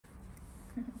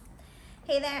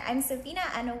Hey there, I'm Sofina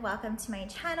and welcome to my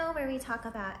channel where we talk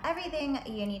about everything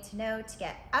you need to know to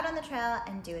get out on the trail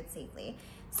and do it safely.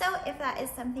 So if that is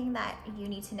something that you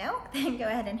need to know, then go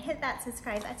ahead and hit that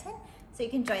subscribe button so you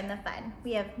can join the fun.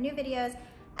 We have new videos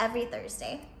every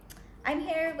Thursday. I'm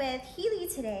here with Healy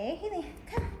today. Healy,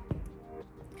 come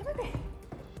over here.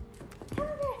 Come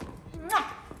over here. Mwah.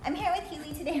 I'm here with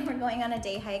Healy today. We're going on a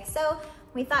day hike. So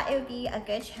we thought it would be a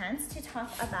good chance to talk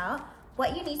about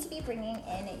what you need to be bringing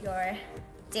in your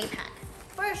day pack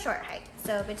for a short hike,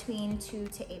 so between 2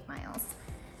 to 8 miles.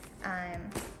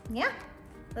 Yeah,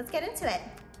 let's get into it.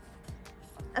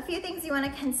 A few things you want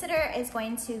to consider is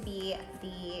going to be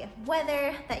the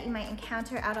weather that you might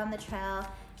encounter out on the trail,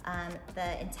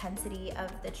 the intensity of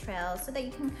the trail, so that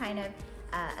you can kind of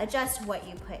adjust what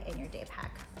you put in your day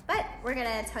pack. But we're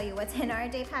gonna tell you what's in our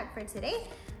day pack for today,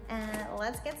 and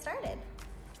let's get started.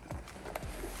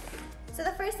 So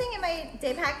the first thing in my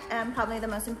day pack, probably the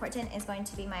most important, is going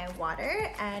to be my water.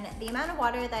 And the amount of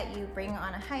water that you bring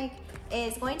on a hike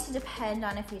is going to depend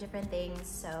on a few different things.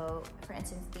 So for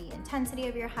instance, the intensity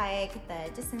of your hike, the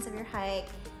distance of your hike,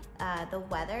 the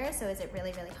weather. So is it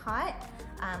really, really hot?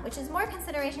 Which is more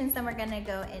considerations than we're gonna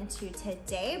go into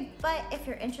today. But if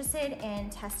you're interested in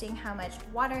testing how much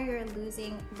water you're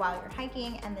losing while you're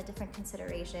hiking and the different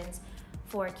considerations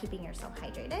for keeping yourself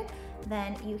hydrated,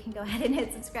 then you can go ahead and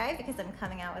hit subscribe because I'm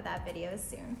coming out with that video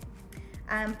soon.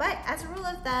 But as a rule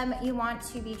of thumb, you want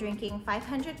to be drinking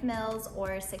 500 mils or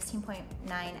 16.9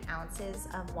 ounces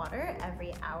of water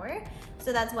every hour.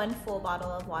 So that's one full bottle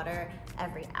of water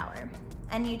every hour.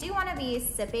 And you do want to be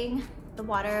sipping the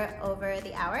water over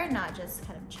the hour, not just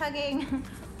kind of chugging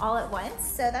all at once.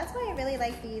 So that's why I really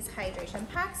like these hydration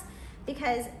packs,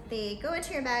 because they go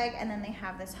into your bag and then they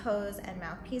have this hose and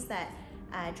mouthpiece that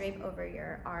drape over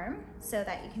your arm so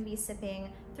that you can be sipping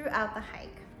throughout the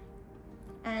hike.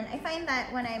 And I find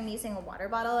that when I'm using a water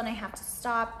bottle and I have to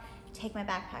stop, take my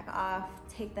backpack off,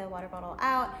 take the water bottle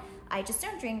out, I just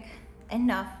don't drink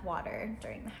enough water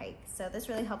during the hike. So this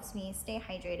really helps me stay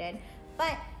hydrated.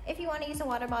 But if you want to use a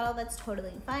water bottle, that's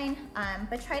totally fine.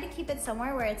 But try to keep it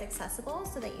somewhere where it's accessible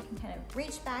so that you can kind of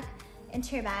reach back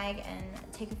into your bag and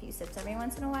take a few sips every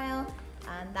once in a while.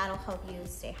 That'll help you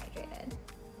stay hydrated.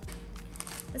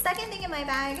 The second thing in my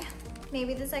bag,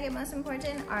 maybe the second most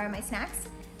important, are my snacks.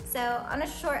 So on a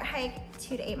short hike,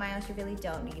 2 to 8 miles, you really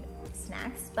don't need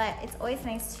snacks, but it's always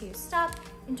nice to stop,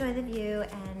 enjoy the view,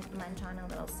 and munch on a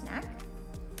little snack.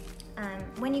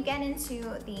 When you get into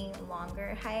the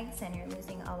longer hikes and you're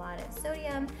losing a lot of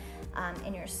sodium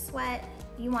in your sweat,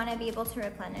 you want to be able to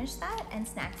replenish that, and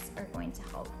snacks are going to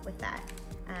help with that.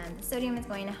 The sodium is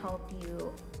going to help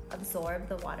you absorb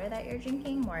the water that you're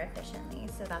drinking more efficiently.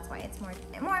 So that's why it's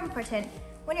more important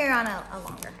when you're on a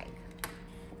longer hike.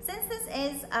 Since this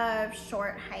is a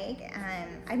short hike,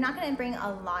 I'm not gonna bring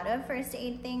a lot of first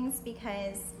aid things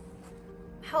because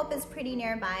help is pretty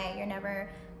nearby. You're never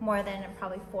more than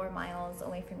probably 4 miles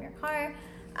away from your car.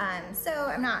 So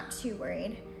I'm not too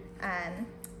worried.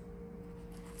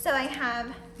 So I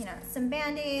have, some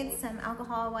Band-Aids, some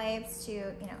alcohol wipes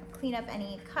to, clean up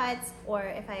any cuts, or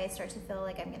if I start to feel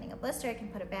like I'm getting a blister, I can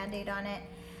put a Band-Aid on it.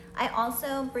 I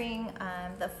also bring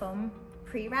the foam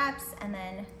pre-wraps and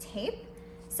then tape,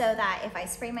 so that if I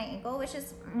sprain my ankle, which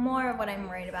is more of what I'm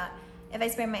worried about, if I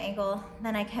sprain my ankle,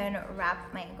 then I can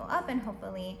wrap my ankle up and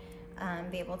hopefully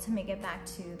be able to make it back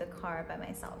to the car by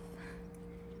myself.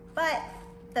 But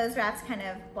those wraps kind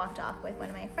of walked off with one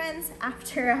of my friends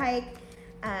after a hike.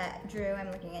 Drew,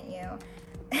 I'm looking at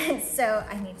you. So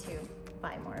I need to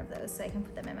buy more of those so I can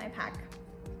put them in my pack.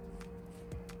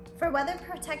 For weather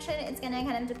protection, it's gonna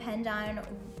kind of depend on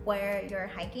where you're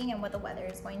hiking and what the weather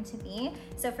is going to be.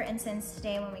 So for instance,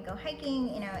 today when we go hiking,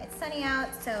 it's sunny out,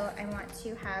 so I want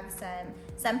to have some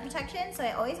sun protection. So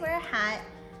I always wear a hat,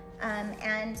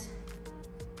 and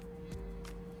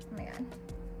oh my God.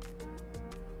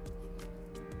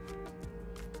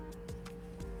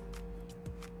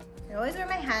 I always wear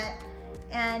my hat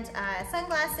and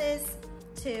sunglasses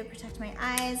to protect my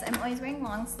eyes. I'm always wearing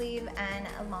long sleeve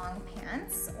and long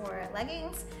pants or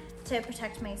leggings to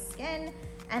protect my skin.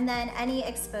 And then any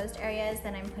exposed areas,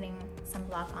 then I'm putting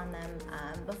sunblock on them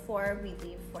before we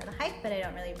leave for the hike, but I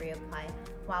don't really reapply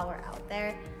while we're out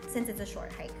there since it's a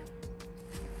short hike.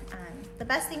 The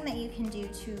best thing that you can do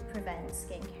to prevent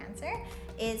skin cancer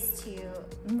is to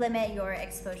limit your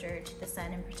exposure to the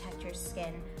sun and protect your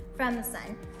skin from the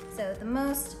sun. So the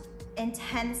most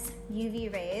intense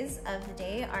UV rays of the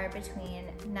day are between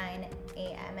 9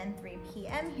 a.m. and 3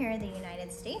 p.m. here in the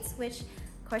United States, which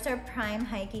of course are prime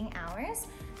hiking hours.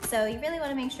 So you really want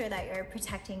to make sure that you're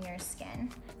protecting your skin.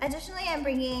 Additionally, I'm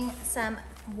bringing some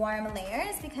warm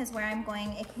layers because where I'm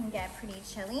going, it can get pretty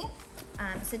chilly.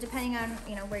 So depending on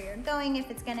where you're going, if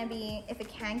it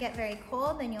can get very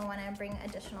cold, then you'll want to bring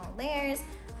additional layers.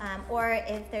 Or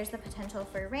if there's the potential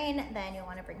for rain, then you'll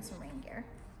want to bring some rain gear.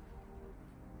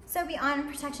 So beyond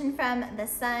protection from the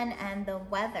sun and the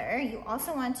weather, you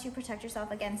also want to protect yourself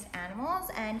against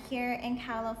animals. And here in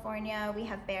California, we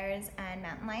have bears and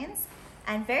mountain lions.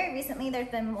 And very recently, there's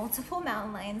been multiple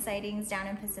mountain lion sightings down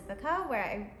in Pacifica,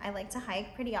 where I like to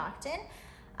hike pretty often.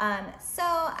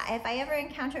 So if I ever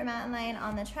encounter a mountain lion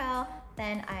on the trail,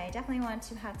 then I definitely want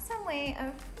to have some way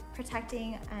of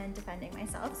protecting and defending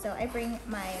myself. So I bring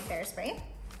my bear spray.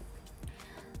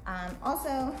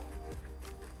 Also,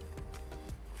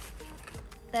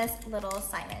 this little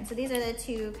siren. So these are the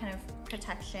two kind of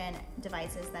protection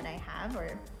devices that I have,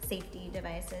 or safety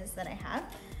devices that I have.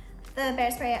 The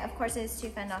bear spray, of course, is to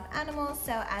fend off animals.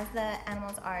 So as the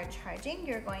animals are charging,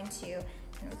 you're going to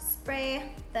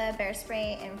spray the bear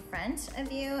spray in front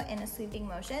of you in a sweeping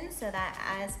motion, so that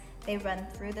as they run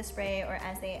through the spray or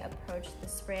as they approach the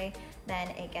spray, then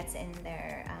it gets in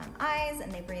their eyes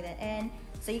and they breathe it in.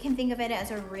 So you can think of it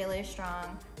as a really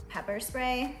strong pepper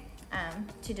spray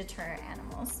to deter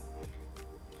animals.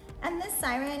 And this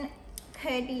siren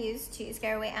could be used to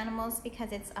scare away animals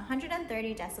because it's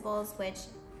 130 decibels, which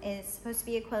is supposed to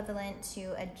be equivalent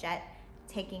to a jet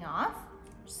taking off.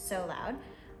 So loud.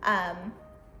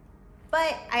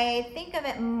 But I think of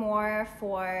it more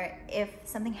for if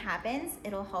something happens,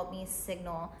 it'll help me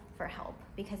signal for help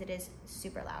because it is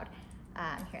super loud.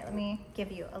 Here, let me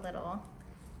give you a little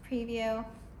preview.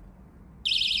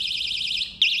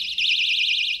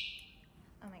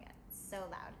 Oh my God, so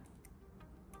loud.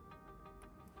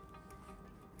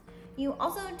 You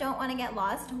also don't want to get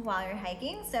lost while you're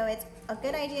hiking, so it's a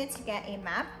good idea to get a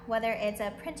map, whether it's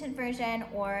a printed version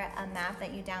or a map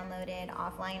that you downloaded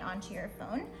offline onto your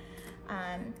phone.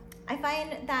 I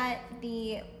find that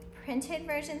the printed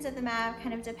versions of the map,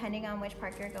 kind of depending on which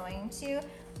park you're going to,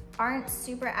 aren't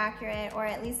super accurate, or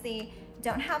at least they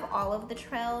don't have all of the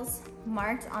trails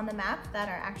marked on the map that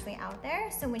are actually out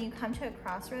there. So when you come to a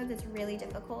crossroads, it's really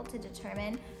difficult to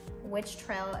determine which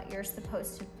trail you're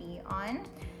supposed to be on.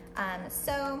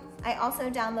 So I also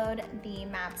download the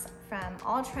maps from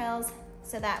AllTrails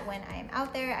so that when I'm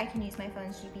out there, I can use my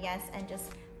phone's GPS and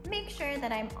just make sure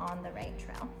that I'm on the right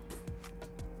trail.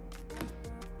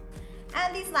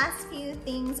 And these last few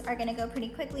things are gonna go pretty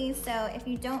quickly, so if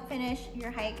you don't finish your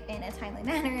hike in a timely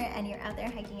manner and you're out there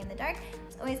hiking in the dark,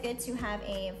 it's always good to have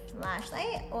a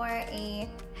flashlight or a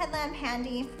headlamp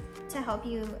handy to help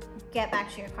you get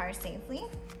back to your car safely.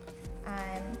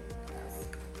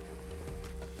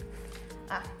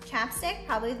 Chapstick,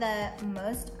 probably the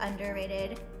most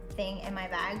underrated thing in my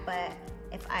bag, but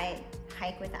if I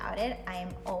hike without it, I am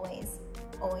always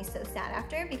so sad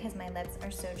after because my lips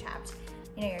are so chapped.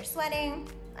 You know, you're sweating,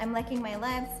 I'm licking my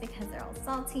lips because they're all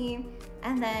salty,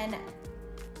 and then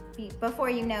before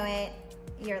you know it,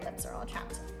 your lips are all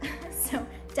chapped. So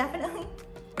definitely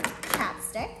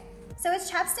chapstick. So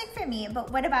it's chapstick for me,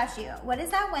 but what about you? What is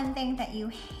that one thing that you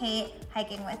hate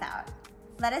hiking without?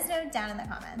 Let us know down in the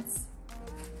comments.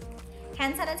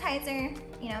 Hand sanitizer,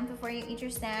 you know, before you eat your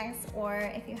snacks, or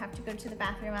if you have to go to the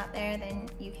bathroom out there, then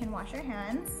you can wash your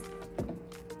hands.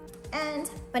 And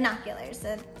binoculars.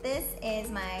 So this is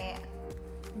my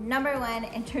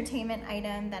 #1 entertainment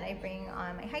item that I bring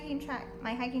on my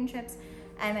hiking trips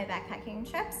and my backpacking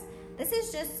trips. This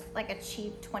is just like a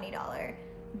cheap $20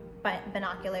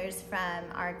 binoculars from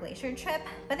our glacier trip,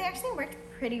 but they actually worked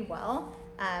pretty well,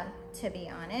 to be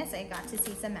honest. I got to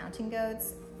see some mountain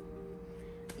goats.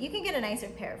 You can get a nicer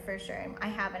pair for sure. I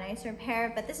have a nicer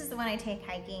pair, but this is the one I take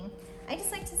hiking. I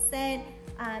just like to sit,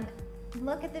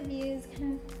 look at the views,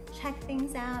 kind of check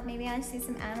things out. Maybe I see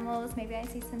some animals, maybe I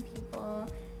see some people.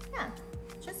 Yeah,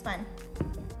 it's just fun.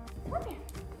 Come here.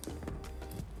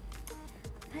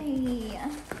 Hi.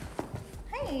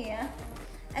 Hi.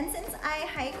 And since I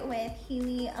hike with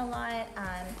Healy a lot,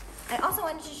 I also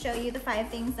wanted to show you the 5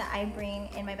 things that I bring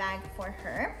in my bag for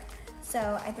her.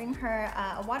 So I bring her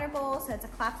a water bowl, so it's a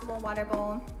collapsible water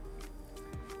bowl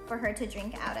for her to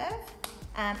drink out of.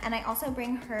 And I also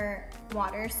bring her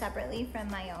water separately from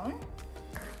my own.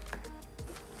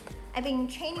 I bring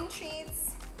training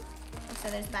treats. So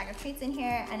there's a bag of treats in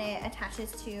here, and it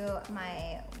attaches to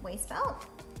my waist belt.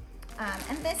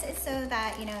 And this is so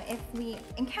that, you know, if we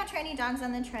encounter any dogs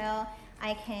on the trail,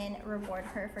 I can reward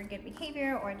her for good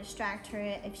behavior or distract her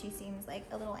if she seems like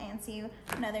a little antsy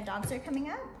when other dogs are coming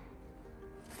up.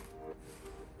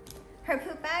 Her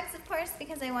poop bags, of course,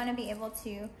 because I want to be able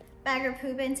to bag her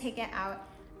poop and take it out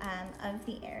of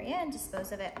the area and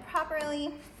dispose of it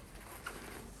properly.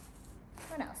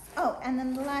 What else? Oh, and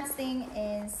then the last thing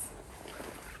is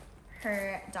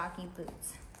her doggy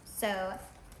boots. So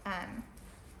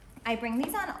I bring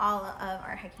these on all of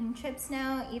our hiking trips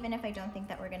now, even if I don't think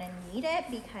that we're gonna need it,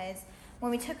 because when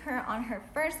we took her on her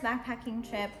first backpacking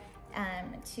trip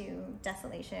to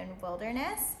Desolation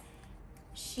Wilderness,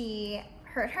 she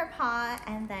hurt her paw,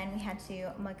 and then we had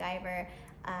to MacGyver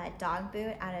a dog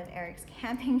boot out of Eric's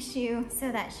camping shoe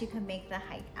so that she could make the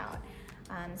hike out.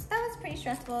 So that was pretty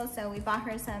stressful, so we bought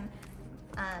her some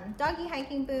doggy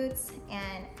hiking boots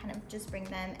and kind of just bring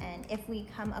them, and if we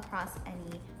come across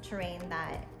any terrain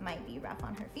that might be rough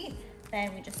on her feet,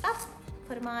 then we just stop,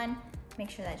 put them on, make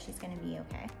sure that she's gonna be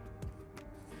okay.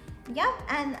 Yep,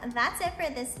 and that's it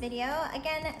for this video.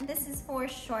 Again, this is for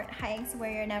short hikes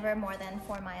where you're never more than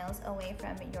 4 miles away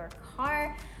from your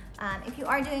car. If you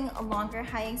are doing longer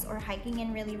hikes or hiking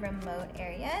in really remote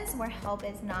areas where help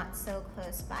is not so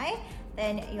close by,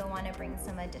 then you'll want to bring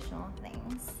some additional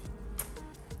things.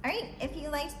 All right, if you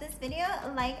liked this video,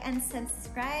 like and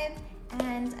subscribe,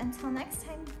 and until next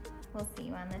time, we'll see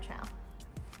you on the trail.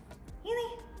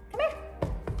 Healy, come here.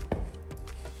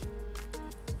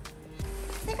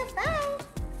 Say goodbye.